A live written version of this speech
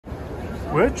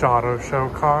Which auto show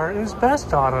car is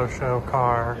best auto show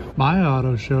car? My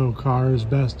auto show car is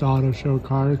best auto show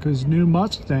car because new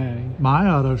Mustang. My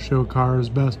auto show car is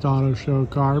best auto show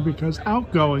car because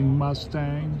outgoing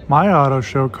Mustang. My auto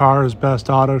show car is best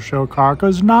auto show car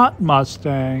because not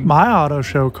Mustang. My auto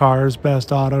show car is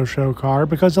best auto show car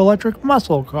because electric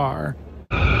muscle car.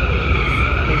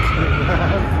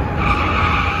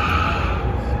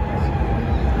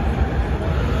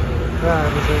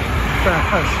 That is a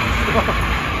fast.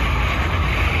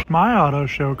 My auto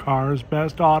show car is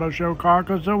best auto show car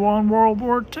because it won World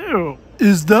War II.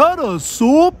 Is that a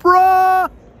Supra?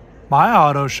 My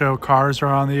auto show cars are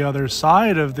on the other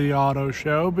side of the auto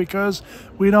show because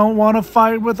we don't want to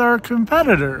fight with our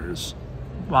competitors.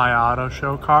 My auto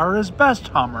show car is best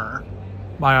Hummer.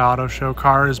 My auto show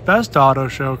car is best auto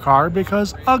show car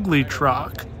because ugly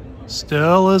truck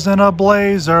still isn't a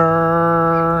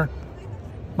Blazer.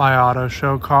 My auto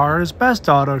show car is best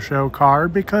auto show car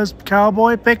because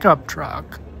cowboy pickup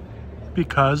truck.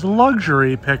 Because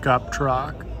luxury pickup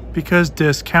truck. Because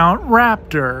discount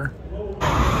Raptor.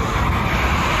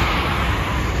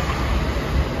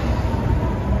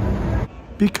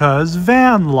 Because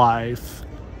van life.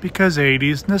 Because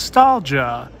 80s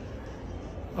nostalgia.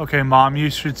 Okay, Mom, you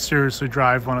should seriously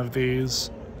drive one of these.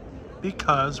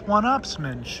 Because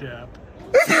one-upsmanship.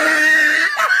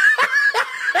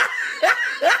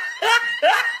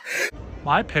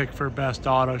 My pick for best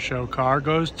auto show car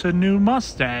goes to new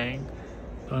Mustang,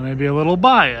 but maybe a little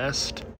biased.